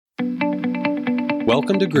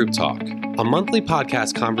Welcome to Group Talk, a monthly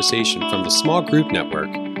podcast conversation from the Small Group Network,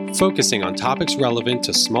 focusing on topics relevant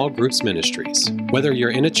to small groups ministries. Whether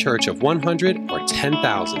you're in a church of 100 or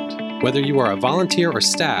 10,000, whether you are a volunteer or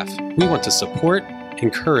staff, we want to support,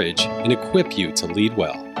 encourage, and equip you to lead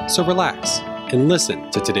well. So relax and listen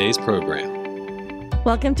to today's program.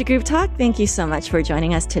 Welcome to Group Talk. Thank you so much for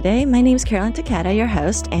joining us today. My name is Carolyn Takata, your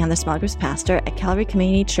host and the Small Groups Pastor at Calvary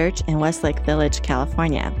Community Church in Westlake Village,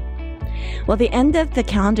 California. Well, the end of the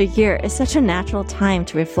calendar year is such a natural time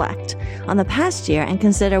to reflect on the past year and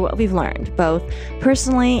consider what we've learned, both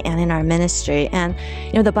personally and in our ministry. And,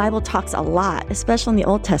 the Bible talks a lot, especially in the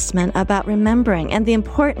Old Testament, about remembering and the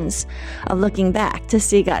importance of looking back to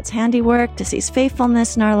see God's handiwork, to see His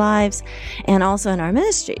faithfulness in our lives, and also in our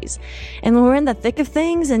ministries. And when we're in the thick of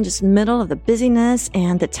things and just middle of the busyness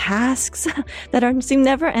and the tasks that seem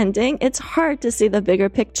never ending, it's hard to see the bigger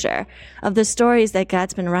picture of the stories that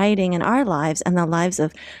God's been writing in our lives and the lives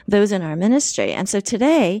of those in our ministry. And so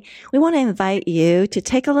today, we want to invite you to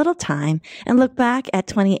take a little time and look back at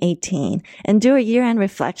 2018 and do a year-end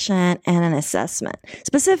reflection and an assessment.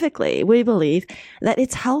 Specifically, we believe that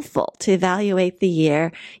it's helpful to evaluate the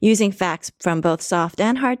year using facts from both soft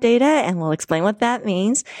and hard data, and we'll explain what that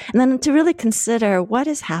means, and then to really consider what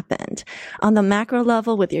has happened on the macro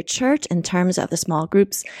level with your church in terms of the small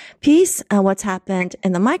groups piece, what's happened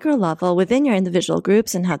in the micro level within your individual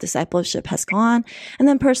groups and how discipleship has gone, and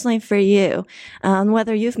then personally for you,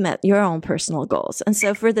 whether you've met your own personal goals. And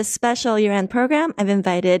so for this special year-end program, I've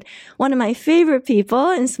invited one of my favorite people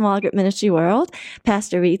in small group ministry world,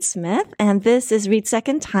 Pastor Reed Smith, and this is Reed's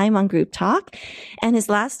second time on Group Talk, and his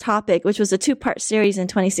last topic, which was a two-part series in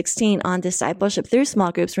 2016 on discipleship through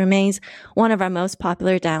small groups, remains one of our most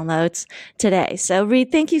popular downloads today. So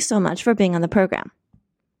Reed, thank you so much for being on the program.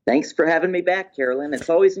 Thanks for having me back, Carolyn. It's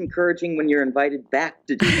always encouraging when you're invited back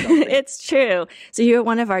to do something. It's true. So you're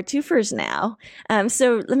one of our twofers now.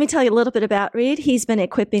 So let me tell you a little bit about Reed. He's been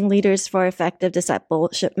equipping leaders for effective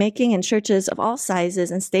discipleship making in churches of all sizes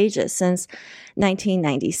and stages since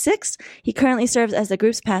 1996. He currently serves as the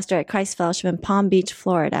groups pastor at Christ Fellowship in Palm Beach,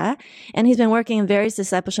 Florida, and he's been working in various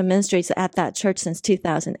discipleship ministries at that church since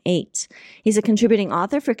 2008. He's a contributing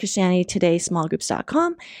author for Christianity Today,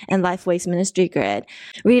 smallgroups.com, and Lifeways Ministry Grid.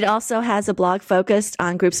 Reed also has a blog focused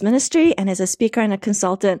on groups ministry and is a speaker and a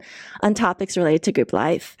consultant on topics related to group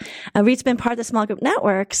life. Reed's been part of the Small Group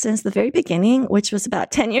Network since the very beginning, which was about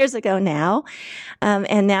 10 years ago now,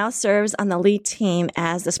 and now serves on the lead team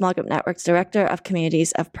as the Small Group Network's Director of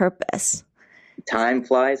Communities of Purpose. Time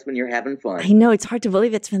flies when you're having fun. I know, it's hard to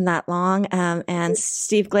believe it's been that long. And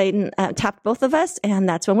Steve Gladen tapped both of us, and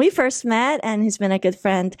that's when we first met, and he's been a good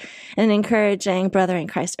friend and an encouraging brother in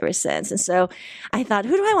Christ ever since. And so I thought,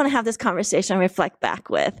 who do I want to have this conversation and reflect back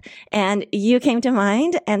with? And you came to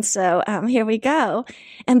mind, and so here we go.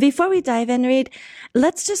 And before we dive in, Reed,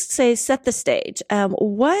 let's just set the stage.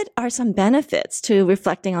 What are some benefits to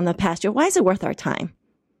reflecting on the past year? Why is it worth our time?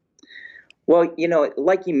 Well,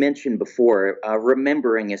 like you mentioned before,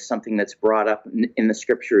 remembering is something that's brought up in the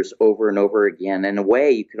scriptures over and over again. In a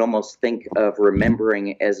way, you could almost think of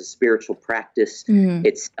remembering as a spiritual practice.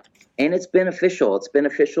 It's beneficial. It's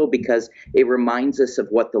beneficial because it reminds us of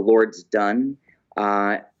what the Lord's done,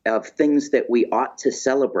 of things that we ought to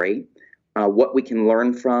celebrate, what we can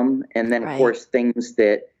learn from, and then, of course, things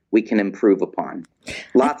that we can improve upon.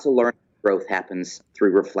 Lots of learning. Growth happens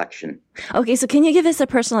through reflection. Okay, so can you give us a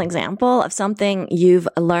personal example of something you've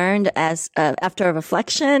learned as after a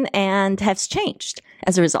reflection and has changed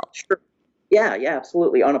as a result? Sure. Yeah,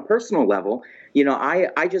 absolutely. On a personal level,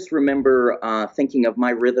 I just remember thinking of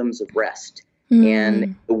my rhythms of rest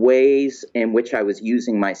and the ways in which I was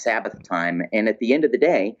using my Sabbath time. And at the end of the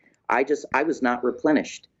day, I was not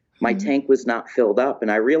replenished. My tank was not filled up,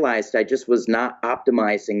 and I realized I just was not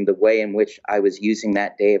optimizing the way in which I was using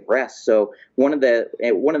that day of rest. So one of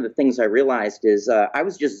the things I realized is I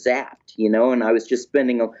was just zapped, and I was just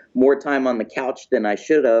spending more time on the couch than I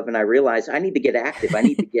should have. And I realized I need to get active. I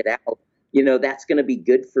need to get out. That's going to be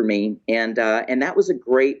good for me. And that was a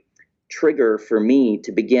great trigger for me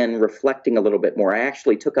to begin reflecting a little bit more. I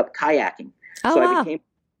actually took up kayaking. I became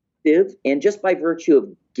active, and just by virtue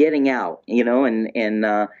of getting out,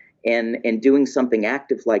 and doing something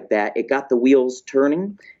active like that, it got the wheels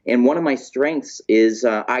turning. And one of my strengths is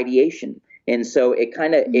ideation. And so it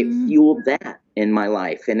fueled that in my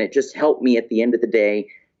life. And it just helped me at the end of the day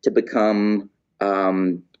to become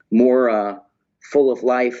more full of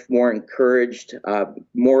life, more encouraged,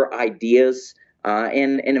 more ideas.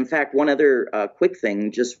 And in fact, one other quick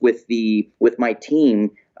thing, just with my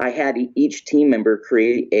team, I had each team member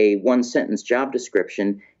create a one-sentence job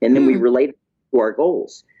description, and then we related to our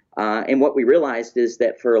goals. And what we realized is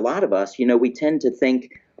that for a lot of us, we tend to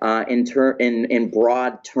think in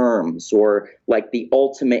broad terms, or like the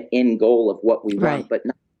ultimate end goal of what we want, but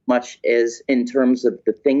not much as in terms of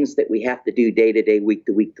the things that we have to do day to day, week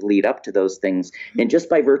to week, to lead up to those things. And just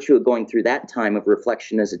by virtue of going through that time of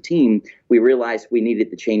reflection as a team, we realized we needed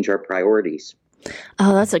to change our priorities.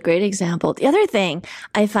 Oh, that's a great example. The other thing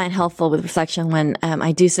I find helpful with reflection when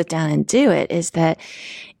I do sit down and do it is that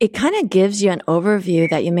it kind of gives you an overview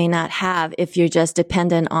that you may not have if you're just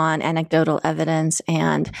dependent on anecdotal evidence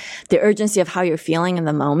and the urgency of how you're feeling in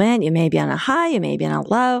the moment. You may be on a high, you may be on a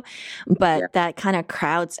low, but that kind of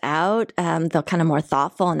crowds out the kind of more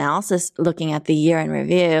thoughtful analysis looking at the year in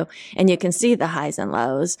review, and you can see the highs and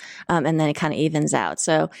lows, and then it kind of evens out.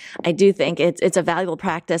 So I do think it's a valuable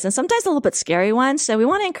practice, and sometimes a little bit scary one. So we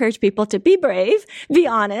want to encourage people to be brave, be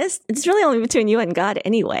honest. It's really only between you and God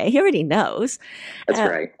anyway. He already knows. That's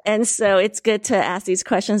right. And so it's good to ask these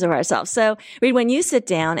questions of ourselves. So, Reed, when you sit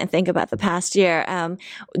down and think about the past year,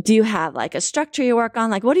 do you have like a structure you work on?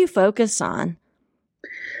 Like, what do you focus on?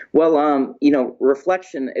 Well,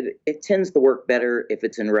 reflection, it tends to work better if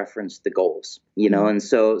it's in reference to goals, and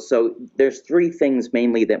so there's three things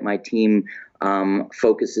mainly that my team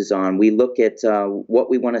focuses on. We look at what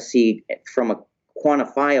we want to see from a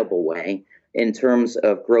quantifiable way in terms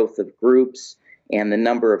of growth of groups and the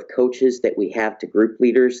number of coaches that we have to group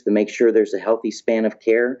leaders to make sure there's a healthy span of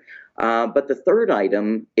care. But the third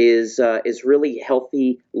item is really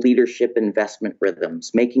healthy leadership investment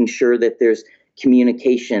rhythms, making sure that there's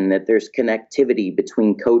communication, that there's connectivity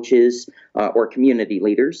between coaches or community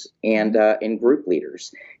leaders and group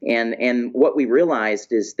leaders. And what we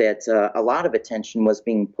realized is that a lot of attention was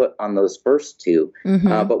being put on those first two,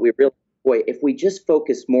 but we realized, if we just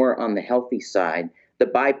focus more on the healthy side, the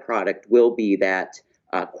byproduct will be that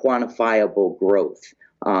quantifiable growth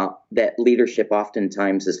that leadership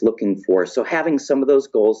oftentimes is looking for. So having some of those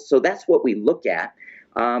goals, so that's what we look at.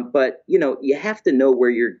 But, you have to know where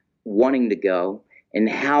you're wanting to go and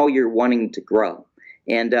how you're wanting to grow.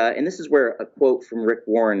 And this is where a quote from Rick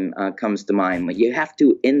Warren comes to mind. Like, you have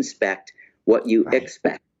to inspect what you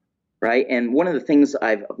expect. Right. And one of the things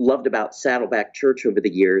I've loved about Saddleback Church over the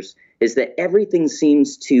years is that everything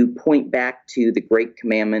seems to point back to the Great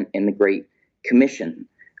Commandment and the Great Commission.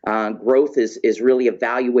 Growth is really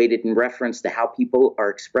evaluated in reference to how people are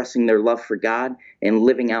expressing their love for God and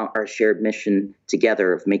living out our shared mission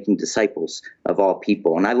together of making disciples of all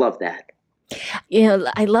people. And I love that.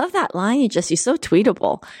 I love that line you're so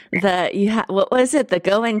tweetable. What was it? The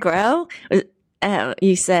go and grow?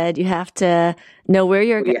 You said you have to know where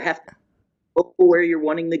you're going. You have to know where you're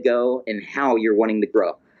wanting to go and how you're wanting to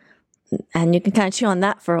grow. And you can kind of chew on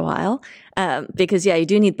that for a while, because you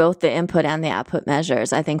do need both the input and the output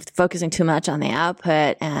measures. I think focusing too much on the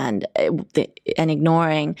output and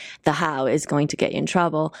ignoring the how is going to get you in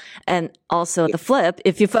trouble. And also the flip,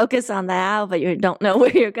 if you focus on the how but you don't know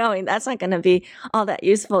where you're going, that's not going to be all that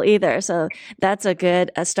useful either. So that's a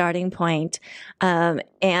good starting point.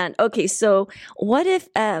 And okay, so what if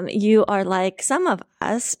you are like some of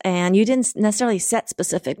us and you didn't necessarily set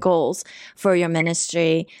specific goals for your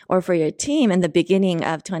ministry or for your team in the beginning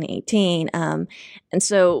of 2018? And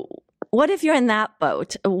so what if you're in that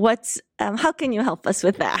boat? How can you help us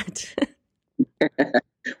with that?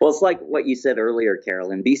 Well, it's like what you said earlier,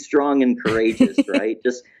 Carolyn. Be strong and courageous, right?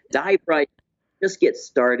 Just dive right. Just get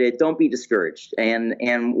started. Don't be discouraged. And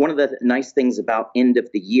one of the nice things about end of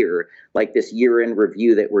the year, like this year-end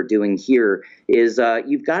review that we're doing here, is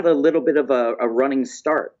you've got a little bit of a running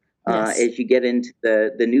start as you get into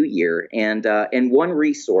the new year. And one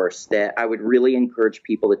resource that I would really encourage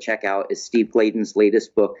people to check out is Steve Gladen's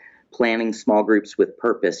latest book, Planning Small Groups with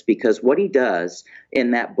Purpose, because what he does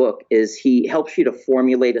in that book is he helps you to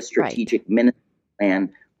formulate a strategic ministry plan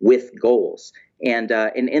with goals. And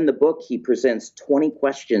in the book, he presents 20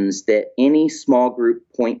 questions that any small group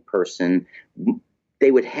point person, they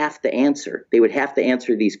would have to answer. They would have to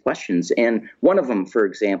answer these questions. And one of them, for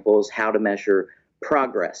example, is how to measure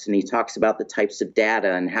progress. And he talks about the types of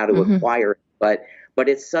data and how to acquire it. But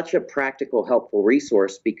it's such a practical, helpful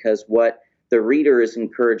resource, because what the reader is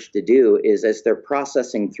encouraged to do is, as they're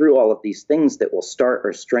processing through all of these things that will start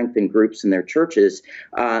or strengthen groups in their churches,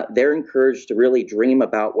 they're encouraged to really dream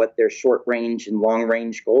about what their short range and long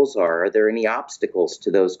range goals are. Are there any obstacles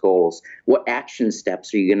to those goals? What action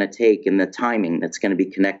steps are you going to take, and the timing that's going to be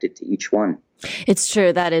connected to each one? It's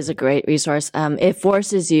true. That is a great resource. It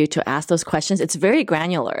forces you to ask those questions. It's very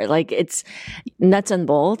granular, like it's nuts and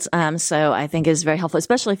bolts. So I think is very helpful,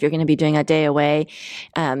 especially if you're going to be doing a day away,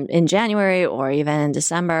 in January or even in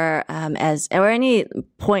December, or any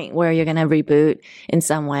point where you're going to reboot in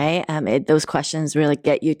some way. Those questions really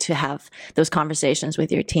get you to have those conversations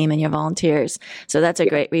with your team and your volunteers. So that's a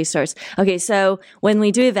great resource. Okay. So when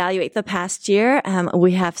we do evaluate the past year,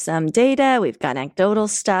 we have some data, we've got anecdotal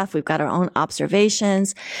stuff, we've got our own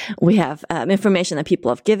observations. We have information that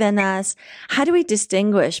people have given us. How do we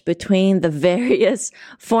distinguish between the various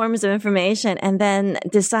forms of information and then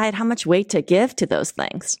decide how much weight to give to those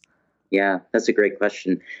things? Yeah, that's a great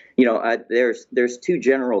question. There's two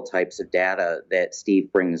general types of data that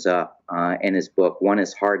Steve brings up in his book. One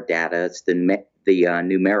is hard data. It's the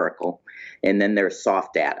numerical. And then there's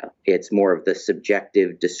soft data. It's more of the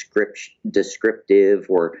subjective, descriptive,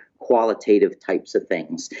 or qualitative types of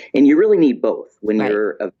things. And you really need both when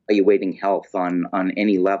you're evaluating health on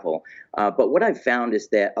any level. But what I've found is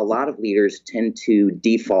that a lot of leaders tend to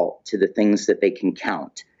default to the things that they can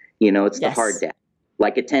count. It's the hard data,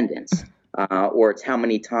 like attendance. Or it's how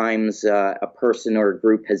many times a person or a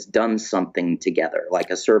group has done something together, like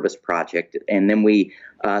a service project. And then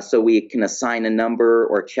so we can assign a number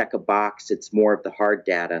or check a box. It's more of the hard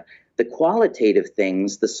data. The qualitative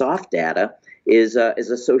things, the soft data, is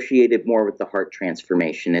associated more with the heart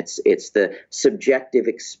transformation. It's the subjective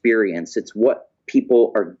experience. It's what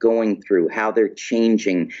people are going through, how they're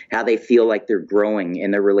changing, how they feel like they're growing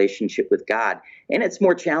in their relationship with God. And it's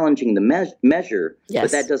more challenging to measure,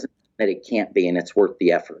 but that doesn't that it can't be, and it's worth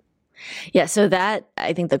the effort. Yeah, so that,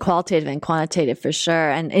 I think the qualitative and quantitative for sure.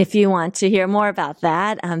 And if you want to hear more about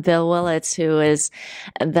that, Bill Willits, who is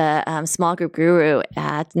the small group guru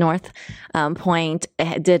at North Point,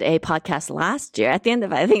 did a podcast last year, at the end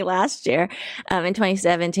of, I think, last year, in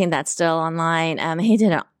 2017, that's still online. He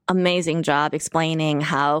did an amazing job explaining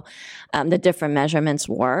how the different measurements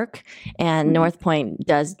work, and North Point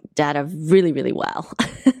does data really, really well.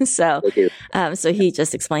 So he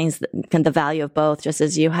just explains the value of both, just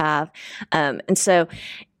as you have. And so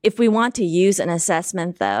if we want to use an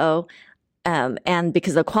assessment, though, and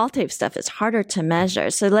because the qualitative stuff is harder to measure,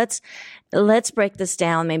 so let's break this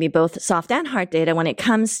down, maybe both soft and hard data, when it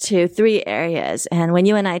comes to three areas. And when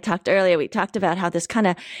you and I talked earlier, we talked about how this kind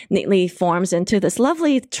of neatly forms into this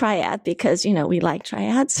lovely triad because, we like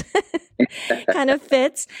triads. Kind of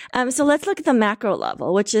fits. So let's look at the macro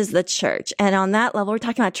level, which is the church. And on that level, we're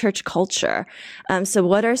talking about church culture. So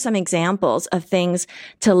what are some examples of things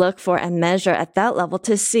to look for and measure at that level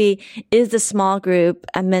to see, is the small group,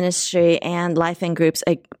 a ministry, and life in groups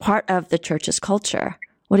a part of the church's culture?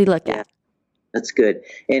 What do you look at? That's good.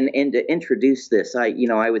 And to introduce this, I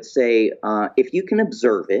would say if you can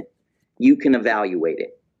observe it, you can evaluate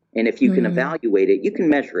it. And if you can evaluate it, you can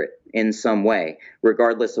measure it in some way,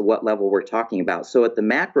 regardless of what level we're talking about. So at the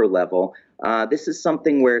macro level, this is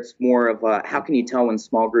something where it's more of how can you tell when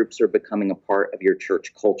small groups are becoming a part of your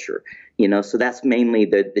church culture? So that's mainly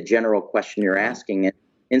the general question you're asking.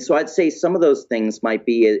 And so I'd say some of those things might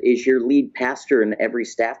be, is your lead pastor and every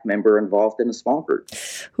staff member involved in a small group?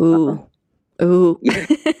 Ooh.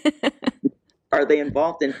 Are they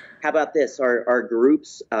involved in, how about this? Are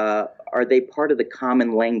groups, are they part of the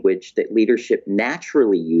common language that leadership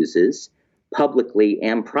naturally uses publicly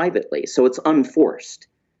and privately? So it's unforced,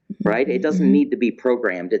 right? It doesn't need to be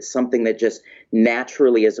programmed. It's something that just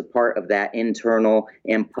naturally is a part of that internal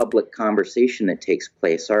and public conversation that takes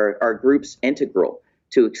place. Are groups integral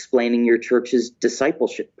to explaining your church's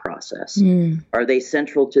discipleship process? Are they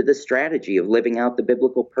central to the strategy of living out the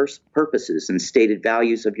biblical purposes and stated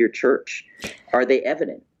values of your church? Are they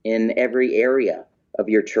evident in every area of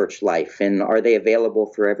your church life? And are they available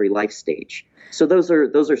for every life stage? So those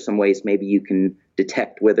are some ways maybe you can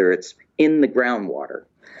detect whether it's in the groundwater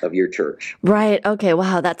of your church. Right. Okay.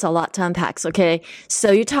 Wow. That's a lot to unpack. Okay.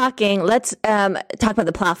 So let's talk about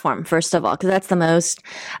the platform first of all, because that's the most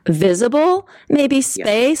visible maybe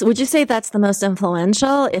space. Yeah. Would you say that's the most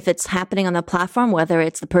influential if it's happening on the platform, whether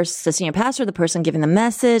it's the senior pastor, the person giving the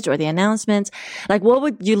message or the announcements? Like, what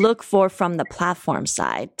would you look for from the platform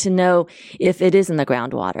side to know if it is in the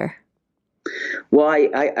groundwater? Well,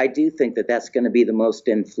 I do think that that's going to be the most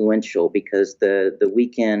influential because the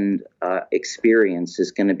weekend experience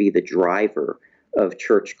is going to be the driver of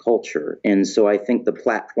church culture. And so I think the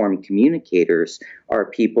platform communicators are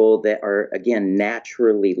people that are, again,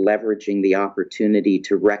 naturally leveraging the opportunity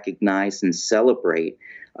to recognize and celebrate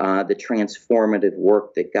the transformative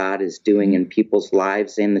work that God is doing in people's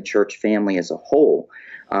lives and the church family as a whole.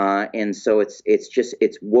 And so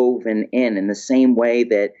it's woven in the same way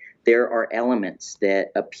that there are elements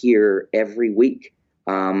that appear every week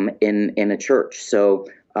in a church. So,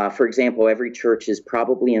 for example, every church is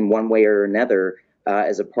probably in one way or another,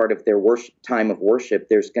 as a part of their time of worship,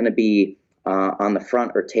 there's going to be on the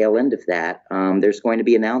front or tail end of that, there's going to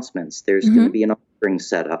be announcements. There's going to be an offering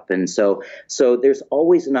set up. And so there's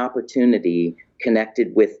always an opportunity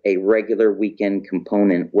connected with a regular weekend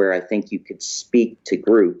component where I think you could speak to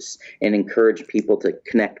groups and encourage people to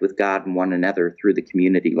connect with God and one another through the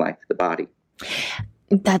community life of the body.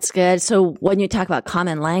 That's good. So when you talk about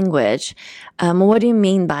common language, what do you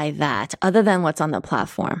mean by that, other than what's on the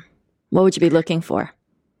platform? What would you be looking for?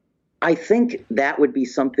 I think that would be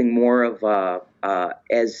something more of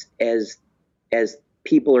as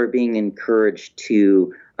people are being encouraged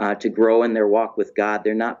to grow in their walk with God,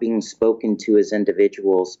 they're not being spoken to as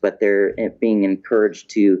individuals, but they're being encouraged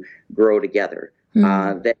to grow together.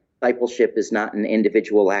 That discipleship is not an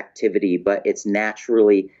individual activity, but it's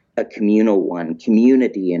naturally a communal one.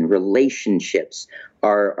 Community and relationships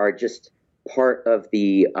are just part of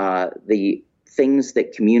the things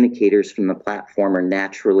that communicators from the platform are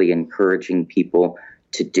naturally encouraging people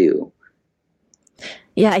to do.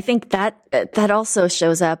 Yeah, I think that also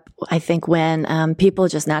shows up, I think, when people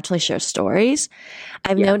just naturally share stories.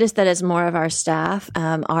 I've noticed that as more of our staff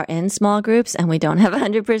are in small groups, and we don't have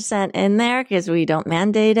 100% in there because we don't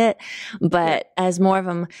mandate it, but as more of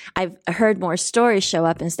them, I've heard more stories show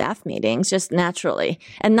up in staff meetings just naturally,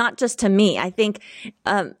 and not just to me. I think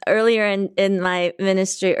earlier in my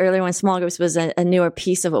ministry, earlier when small groups was a newer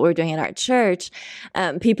piece of what we're doing at our church,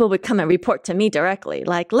 people would come and report to me directly,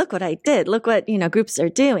 like, look what I did, look what, groups are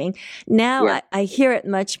doing. Now I hear it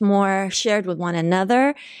much more shared with one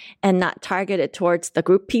another and not targeted towards the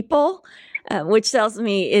group people, which tells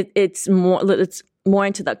me it's more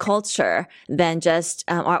into the culture than just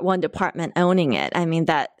one department owning it. I mean,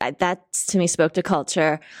 that to me spoke to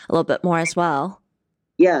culture a little bit more as well.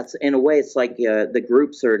 Yeah, in a way, it's like the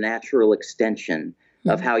groups are a natural extension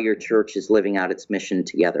of how your church is living out its mission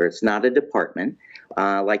together. It's not a department,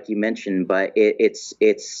 like you mentioned, but it's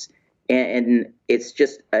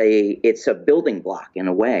just it's a building block in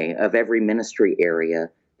a way of every ministry area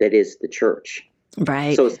that is the church.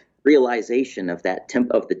 Right. So it's realization of that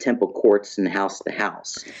of the temple courts and house to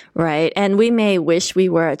house. Right. And we may wish we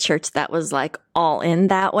were a church that was like all in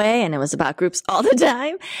that way and it was about groups all the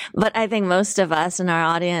time. But I think most of us in our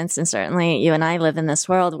audience, and certainly you and I, live in this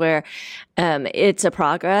world where it's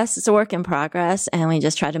a work in progress, and we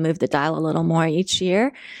just try to move the dial a little more each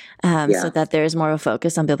year. So that there's more of a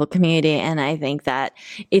focus on biblical community. And I think that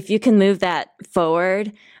if you can move that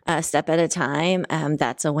forward a step at a time,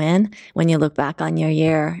 that's a win when you look back on your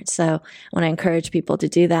year. So I want to encourage people to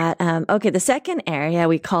do that. Okay, the second area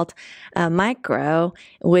we called micro,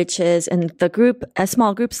 which is in the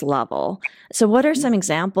small groups level. So what are some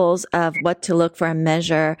examples of what to look for and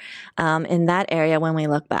measure in that area when we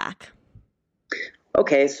look back?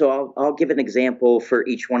 Okay, so I'll give an example for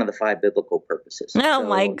each one of the 5 biblical purposes.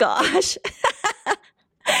 My gosh.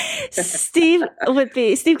 Steve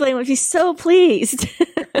Glenn would be so pleased.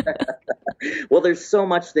 Well, there's so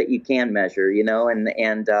much that you can measure,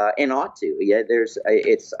 and ought to. Yeah,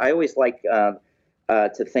 I always like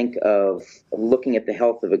to think of looking at the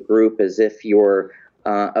health of a group as if you're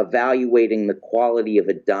evaluating the quality of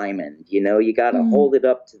a diamond. You got to hold it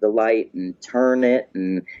up to the light and turn it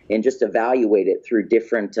and just evaluate it through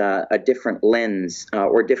a different lens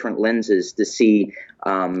or different lenses to see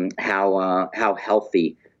how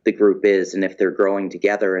healthy the group is and if they're growing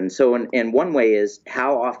together. And so in one way is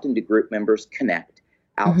how often do group members connect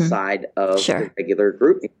outside of the regular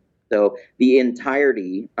group? So the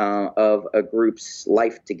entirety of a group's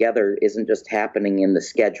life together isn't just happening in the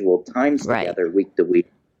scheduled times together week to week.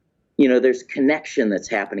 There's connection that's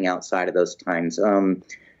happening outside of those times.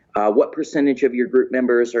 What percentage of your group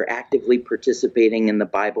members are actively participating in the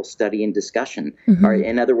Bible study and discussion?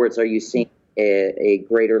 In other words, are you seeing a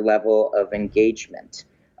greater level of engagement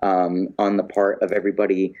on the part of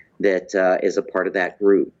everybody that is a part of that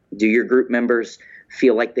group? Do your group members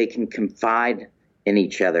feel like they can confide in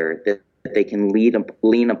each other, that they can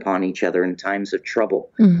lean upon each other in times of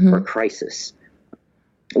trouble or crisis?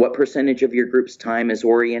 What percentage of your group's time is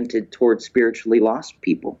oriented towards spiritually lost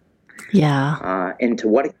people? Yeah. And to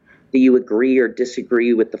what do you agree or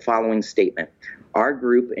disagree with the following statement? Our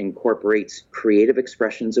group incorporates creative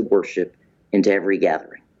expressions of worship into every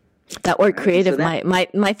gathering. That word creative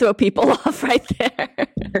might throw people off right there.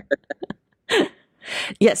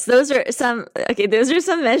 Yes, those are some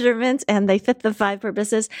measurements, and they fit the 5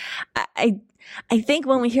 purposes. I think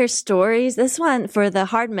when we hear stories, this one for the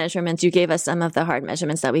hard measurements, you gave us some of the hard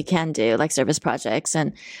measurements that we can do, like service projects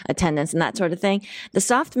and attendance and that sort of thing. The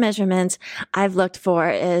soft measurements I've looked for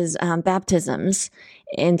is baptisms,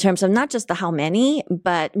 in terms of not just the how many,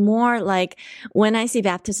 but more like when I see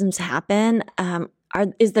baptisms happen,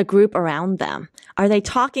 is the group around them? Are they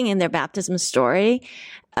talking in their baptism story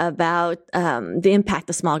about the impact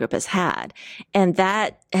the small group has had? And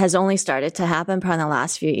that has only started to happen probably in the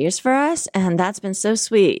last few years for us. And that's been so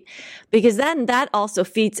sweet, because then that also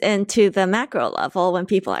feeds into the macro level when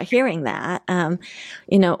people are hearing that,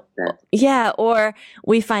 or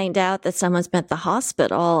we find out that someone's been at the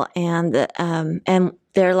hospital and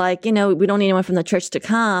they're like, we don't need anyone from the church to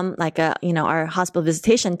come, like, our hospital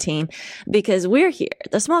visitation team, because we're here,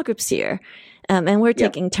 the small group's here. And we're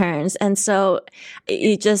taking turns. And so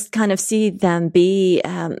you just kind of see them be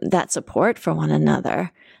that support for one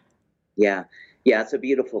another. Yeah. Yeah, it's a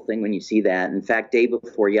beautiful thing when you see that. In fact, day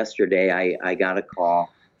before yesterday, I got a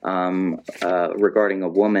call regarding a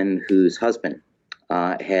woman whose husband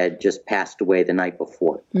had just passed away the night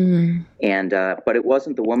before. Mm-hmm. And but it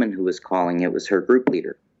wasn't the woman who was calling, it was her group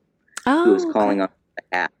leader who was calling on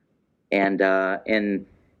the app.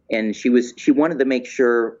 And she wanted to make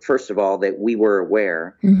sure, first of all, that we were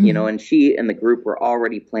aware, mm-hmm. And she and the group were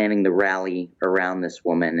already planning the rally around this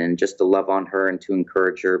woman and just to love on her and to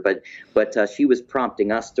encourage her. But she was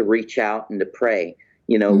prompting us to reach out and to pray,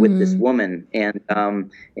 mm-hmm. with this woman.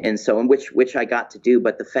 And so which I got to do.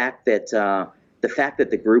 But the fact that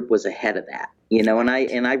the group was ahead of that,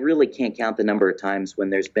 and I really can't count the number of times when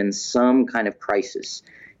there's been some kind of crisis,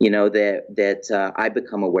 that I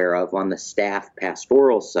become aware of on the staff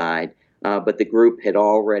pastoral side, but the group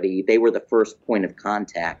they were the first point of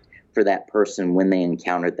contact for that person when they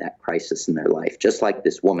encountered that crisis in their life, just like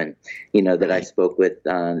this woman, that I spoke with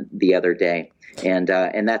the other day. And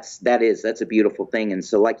that's a beautiful thing. And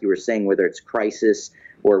so like you were saying, whether it's crisis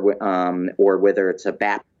or whether it's a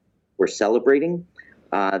baptism we're celebrating,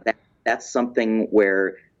 that's something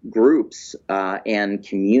where groups and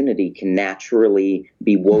community can naturally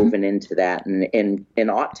be woven mm-hmm. into that and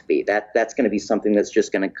ought to be. That's going to be something that's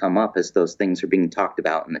just going to come up as those things are being talked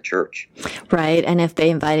about in the church. Right. And if they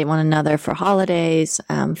invited one another for holidays,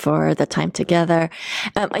 for the time together.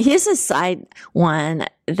 Here's a side one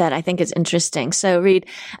that I think is interesting. So Reed,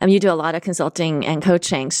 you do a lot of consulting and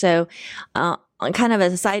coaching. So kind of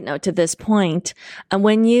as a side note to this point,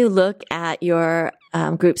 when you look at your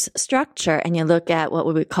group's structure and you look at what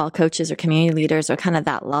we would call coaches or community leaders or kind of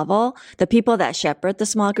that level, the people that shepherd the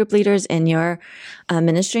small group leaders in your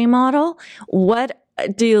ministry model, what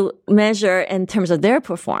do you measure in terms of their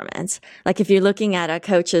performance? Like if you're looking at a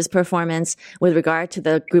coach's performance with regard to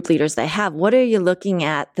the group leaders they have, what are you looking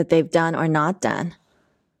at that they've done or not done?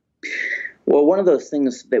 Well, one of those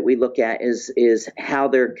things that we look at is how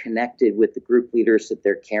they're connected with the group leaders that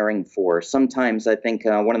they're caring for. Sometimes I think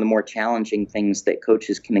one of the more challenging things that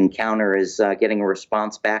coaches can encounter is getting a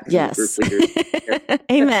response back from the group leaders.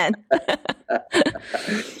 Amen.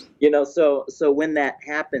 So when that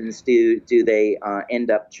happens, do they end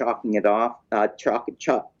up chalking it up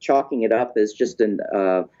as just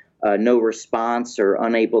no response or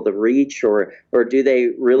unable to reach, or do they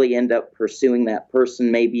really end up pursuing that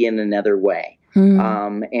person maybe in another way?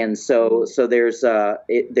 And so there's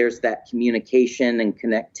that communication and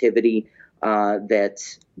connectivity that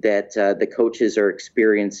the coaches are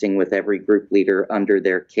experiencing with every group leader under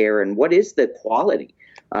their care. And what is the quality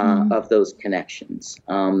of those connections?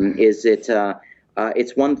 Is it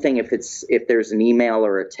it's one thing if there's an email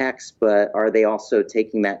or a text, but are they also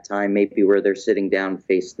taking that time maybe where they're sitting down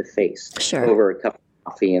face to face over a cup of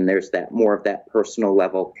coffee, and there's that more of that personal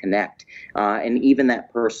level connect, and even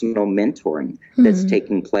that personal mentoring that's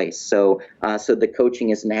taking place. So the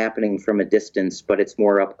coaching isn't happening from a distance, but it's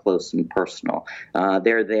more up close and personal.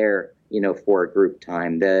 They're there, for a group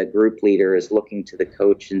time. The group leader is looking to the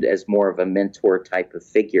coach as more of a mentor type of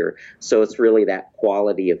figure. So it's really that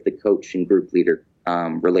quality of the coach and group leader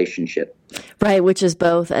relationship. Right, which is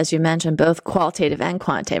both, as you mentioned, both qualitative and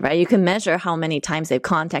quantitative, right? You can measure how many times they've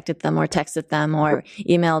contacted them or texted them or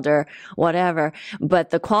emailed or whatever,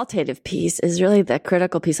 but the qualitative piece is really the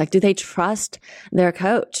critical piece. Like, do they trust their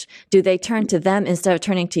coach? Do they turn to them instead of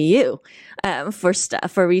turning to you for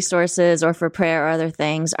resources or for prayer or other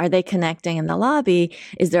things? Are they connecting in the lobby?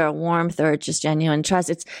 Is there a warmth or just genuine trust?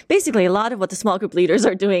 It's basically a lot of what the small group leaders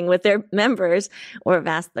are doing with their members or have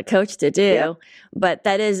asked the coach to do. Yeah. But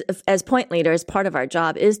that is, as point leaders, part of our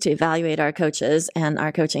job is to evaluate our coaches and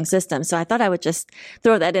our coaching system. So I thought I would just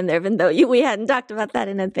throw that in there, even though we hadn't talked about that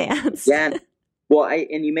in advance. Well,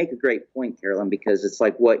 and you make a great point, Carolyn, because it's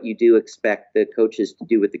like what you do expect the coaches to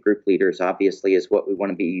do with the group leaders. Obviously, is what we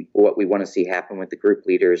want to see happen with the group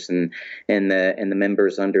leaders and the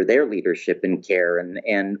members under their leadership and care.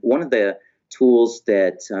 And one of the tools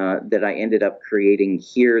that I ended up creating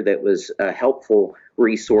here that was a helpful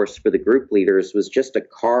resource for the group leaders was just a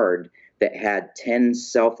card that had 10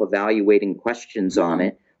 self-evaluating questions on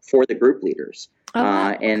it for the group leaders,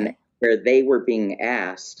 and where they were being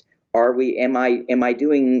asked, am I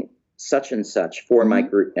doing such and such for my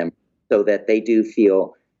group members so that they do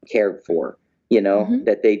feel cared for,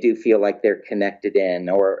 that they do feel like they're connected in,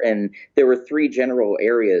 and there were 3 general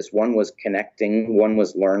areas. One was connecting, one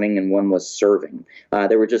was learning, and one was serving.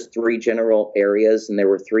 There were just 3 general areas, and there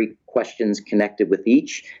were 3 questions connected with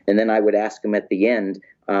each. And then I would ask them at the end,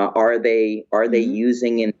 are they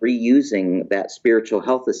using and reusing that spiritual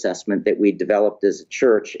health assessment that we developed as a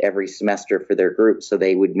church every semester for their group, so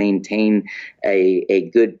they would maintain a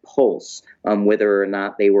good pulse on whether or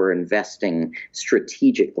not they were investing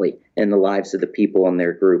strategically in the lives of the people in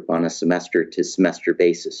their group on a semester to semester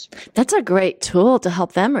basis. That's a great tool to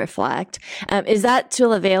help them reflect. Is that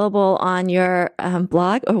tool available on your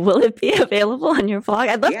blog, or will it be available on your blog?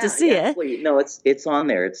 I'd love to see it. No, it's on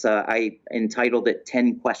there. It's I entitled it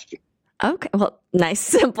 10 Questions. Okay, well, nice,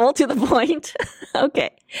 simple, to the point.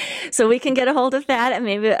 Okay, so we can get a hold of that, and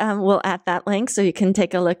maybe we'll add that link so you can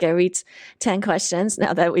take a look at Reed's 10 questions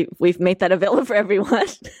now that we've made that available for everyone.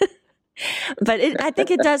 But I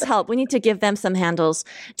think it does help. We need to give them some handles,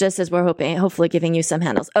 just as we're hopefully giving you some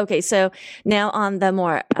handles. Okay, so now on the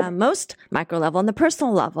more most micro level, on the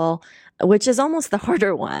personal level, which is almost the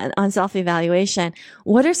harder one on self-evaluation,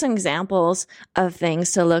 what are some examples of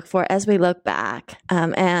things to look for as we look back?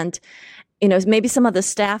 And maybe some of the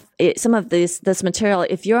staff, some of this material,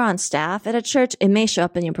 if you're on staff at a church, it may show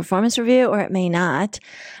up in your performance review or it may not.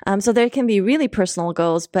 So there can be really personal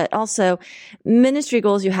goals, but also ministry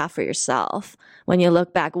goals you have for yourself when you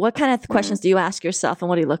look back. What kind of questions do you ask yourself, and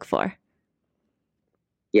what do you look for?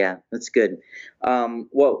 Yeah, that's good.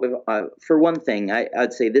 For one thing,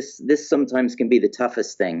 I'd say this sometimes can be the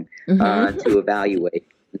toughest thing to evaluate.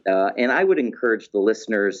 And I would encourage the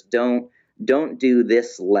listeners, don't do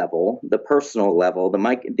this level, the personal level,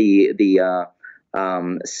 the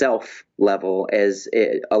self level as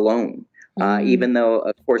alone. Even though,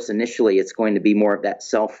 of course, initially it's going to be more of that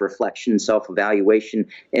self-reflection, self-evaluation.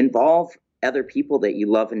 Involve other people that you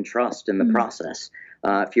love and trust in the process.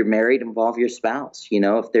 If you're married, involve your spouse.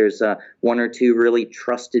 If there's 1 or 2 really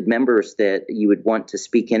trusted members that you would want to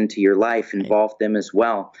speak into your life, involve them as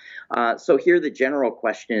well. So here the general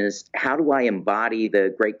question is, how do I embody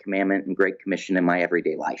the Great Commandment and Great Commission in my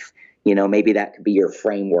everyday life? Maybe that could be your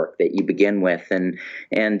framework that you begin with. And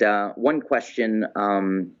one question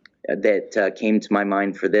that came to my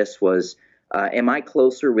mind for this was, am I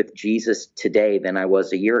closer with Jesus today than I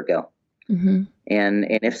was a year ago? And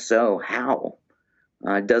if so, how?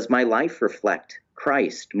 Does my life reflect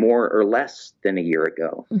Christ more or less than a year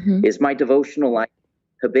ago? Is my devotional life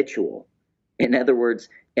habitual? In other words,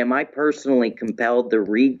 am I personally compelled to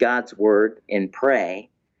read God's word and pray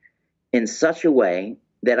in such a way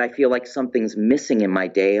that I feel like something's missing in my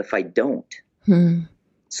day if I don't?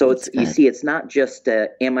 So it's not just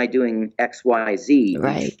am I doing X, Y, Z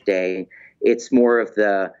each day? It's more of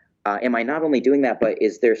the am I not only doing that, but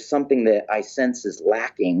is there something that I sense is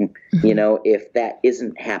lacking, if that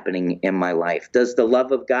isn't happening in my life? Does the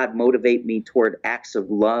love of God motivate me toward acts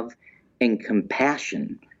of love and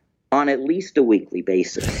compassion on at least a weekly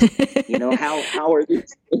basis? How are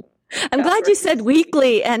these? I'm glad you said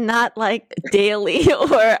weekly and not like daily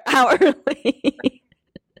or hourly.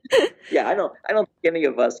 Yeah, I don't think any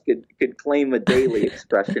of us could claim a daily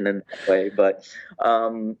expression in that way, but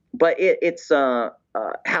it's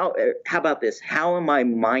how about this? How am I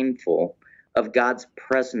mindful of God's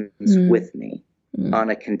presence with me on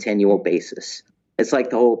a continual basis? It's like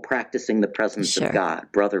the whole practicing the presence of God,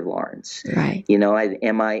 Brother Lawrence. Right.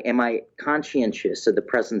 Am I conscientious of the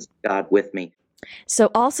presence of God with me? So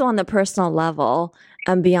also on the personal level,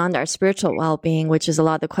 beyond our spiritual well-being, which is a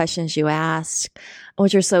lot of the questions you ask,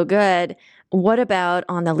 which are so good, what about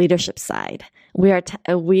on the leadership side?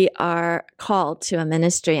 We are called to a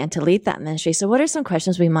ministry and to lead that ministry. So what are some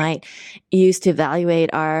questions we might use to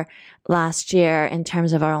evaluate our last year in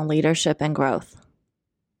terms of our own leadership and growth?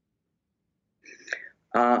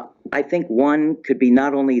 I think one could be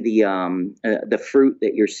not only the fruit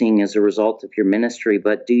that you're seeing as a result of your ministry,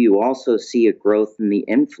 but do you also see a growth in the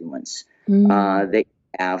influence that you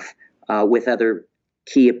have with other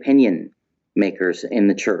key opinion makers in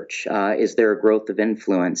the church? Is there a growth of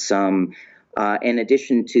influence? in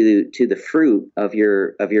addition to the fruit of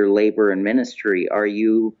your labor and ministry, are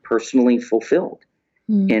you personally fulfilled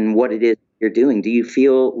in what it is you're doing? Do you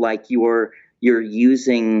feel like you're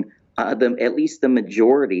using at least the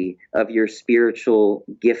majority of your spiritual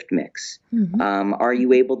gift mix? Are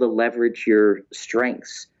you able to leverage your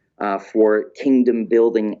strengths for kingdom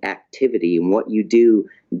building activity and what you do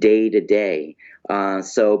day to day?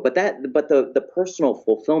 But the personal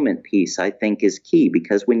fulfillment piece, I think, is key,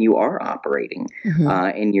 because when you are operating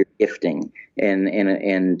in your gifting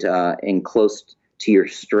and close to your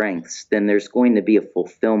strengths, then there's going to be a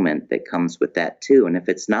fulfillment that comes with that too. And if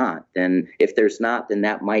there's not, then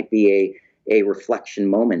that might be a reflection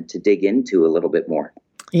moment to dig into a little bit more.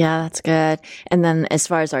 Yeah, that's good. And then as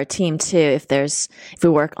far as our team too, if we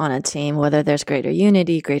work on a team, whether there's greater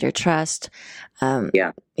unity, greater trust,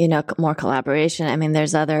 more collaboration. I mean,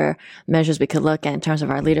 there's other measures we could look at in terms of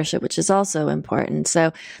our leadership, which is also important.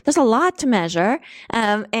 So there's a lot to measure.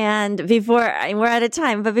 And we're out of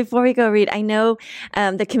time, but before we go, Reed, I know,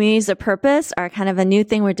 the communities of purpose are kind of a new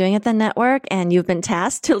thing we're doing at the network, and you've been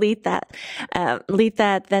tasked to lead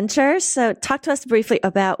that venture. So talk to us briefly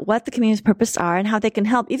about what the communities of purpose are and how they can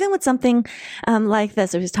help, even with something, like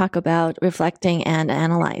this, as we talk about reflecting and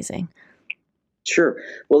analyzing. Sure.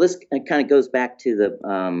 Well, this kind of goes back to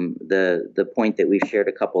the point that we've shared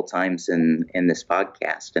a couple times in this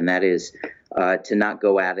podcast, and that is to not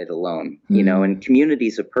go at it alone. And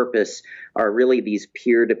communities of purpose are really these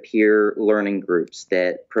peer-to-peer learning groups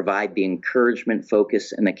that provide the encouragement,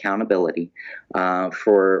 focus, and accountability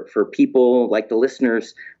for people like the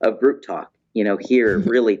listeners of Group Talk. Here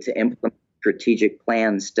really to implement strategic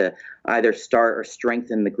plans to either start or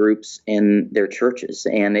strengthen the groups in their churches.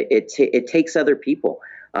 And it takes other people,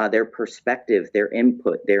 their perspective, their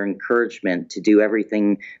input, their encouragement to do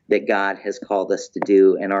everything that God has called us to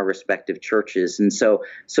do in our respective churches. And so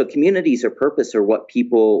communities of purpose are what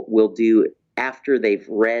people will do after they've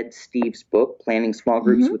read Steve's book, Planning Small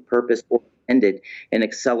Groups with Purpose, or attended an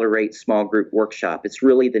Accelerate Small Group workshop. It's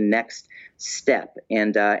really the next step,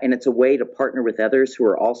 and it's a way to partner with others who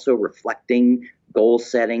are also reflecting, goal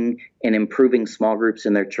setting, and improving small groups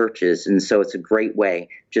in their churches. And so it's a great way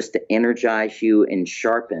just to energize you and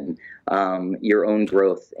sharpen your own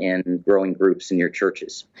growth and growing groups in your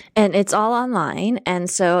churches. And it's all online. And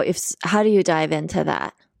so how do you dive into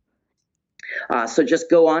that? So just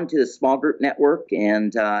go on to the Small Group Network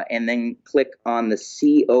and then click on the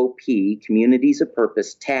COP, Communities of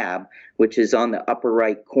Purpose tab, which is on the upper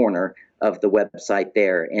right corner of the website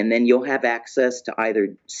there. And then you'll have access to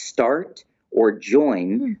either start or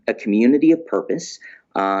join a community of purpose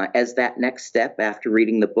as that next step after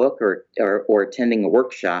reading the book or attending a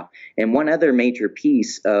workshop. And one other major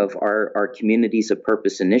piece of our Communities of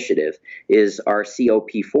Purpose initiative is our COP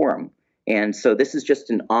Forum. And so this is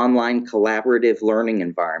just an online collaborative learning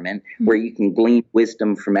environment where you can glean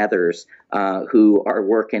wisdom from others who are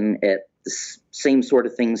working at the same sort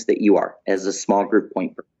of things that you are as a small group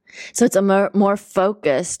point person. So it's a more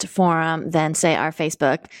focused forum than, say, our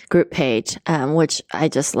Facebook group page, which I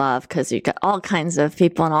just love because you've got all kinds of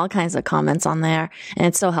people and all kinds of comments on there, and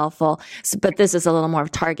it's so helpful. But this is a little more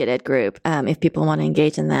targeted group if people want to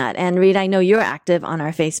engage in that. And Reed, I know you're active on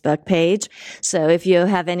our Facebook page, so if you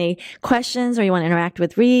have any questions or you want to interact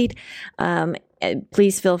with Reed,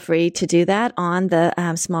 please feel free to do that on the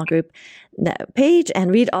small group page. And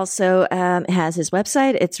Reed also has his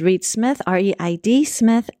website. It's Reed Smith, REID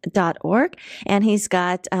Smith.org. And he's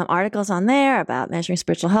got articles on there about measuring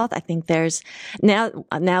spiritual health. I think there's now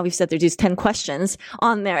we've said there's 10 questions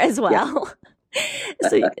on there as well.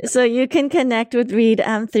 Yeah. so you can connect with Reed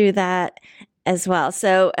through that as well.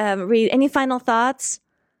 So Reed, any final thoughts?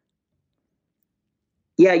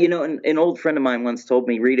 Yeah, an old friend of mine once told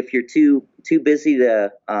me, Reed, if you're too busy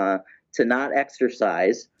to not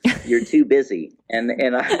exercise, you're too busy. And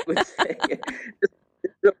I would say this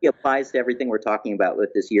really applies to everything we're talking about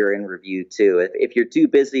with this year in review too. If you're too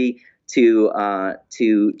busy to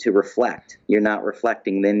reflect, you're not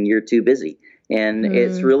reflecting, then you're too busy. And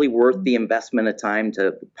it's really worth the investment of time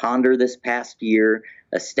to ponder this past year,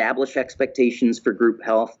 establish expectations for group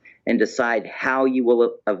health, and decide how you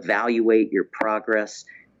will evaluate your progress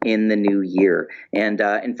in the new year. And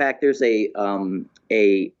in fact, there's a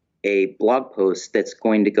blog post that's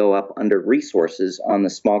going to go up under resources on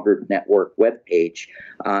the Small Group Network webpage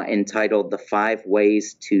entitled "The 5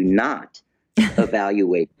 Ways to Not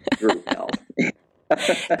Evaluate Group Health."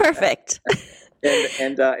 Perfect.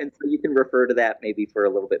 And so you can refer to that maybe for a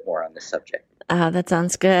little bit more on this subject. That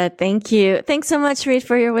sounds good. Thank you. Thanks so much, Reed,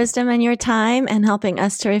 for your wisdom and your time and helping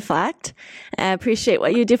us to reflect. I appreciate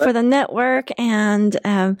what you do for the network, and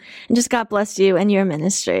just God bless you and your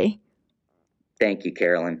ministry. Thank you,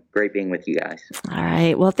 Carolyn. Great being with you guys. All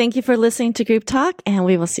right. Well, thank you for listening to Group Talk, and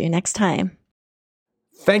we will see you next time.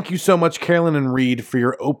 Thank you so much, Carolyn and Reed, for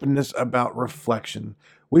your openness about reflection.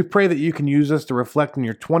 We pray that you can use this to reflect on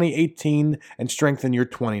your 2018 and strengthen your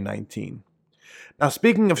 2019. Now,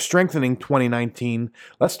 speaking of strengthening 2019,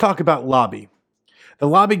 let's talk about Lobby. The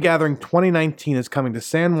Lobby Gathering 2019 is coming to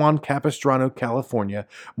San Juan Capistrano, California,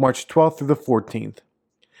 March 12th through the 14th.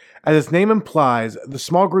 As its name implies, the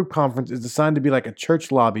small group conference is designed to be like a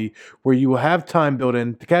church lobby where you will have time built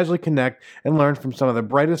in to casually connect and learn from some of the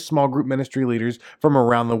brightest small group ministry leaders from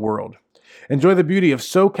around the world. Enjoy the beauty of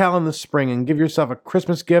SoCal in the spring and give yourself a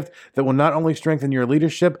Christmas gift that will not only strengthen your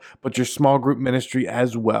leadership, but your small group ministry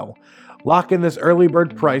as well. Lock in this early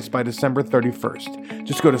bird price by December 31st.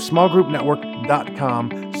 Just go to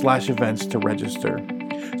smallgroupnetwork.com/events to register.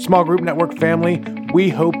 Small Group Network family, we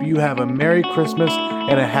hope you have a Merry Christmas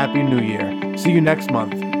and a Happy New Year. See you next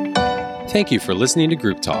month. Thank you for listening to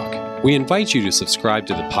Group Talk. We invite you to subscribe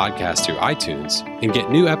to the podcast through iTunes and get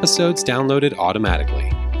new episodes downloaded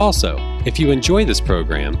automatically. Also, if you enjoy this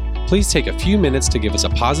program, please take a few minutes to give us a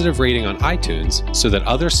positive rating on iTunes so that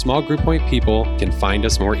other Small Group Point people can find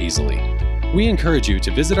us more easily. We encourage you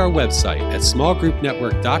to visit our website at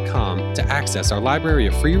smallgroupnetwork.com to access our library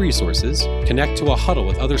of free resources, connect to a huddle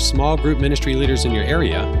with other small group ministry leaders in your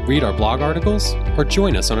area, read our blog articles, or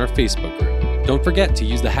join us on our Facebook group. Don't forget to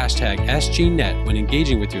use the hashtag SGNet when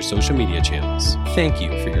engaging with your social media channels. Thank you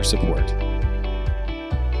for your support.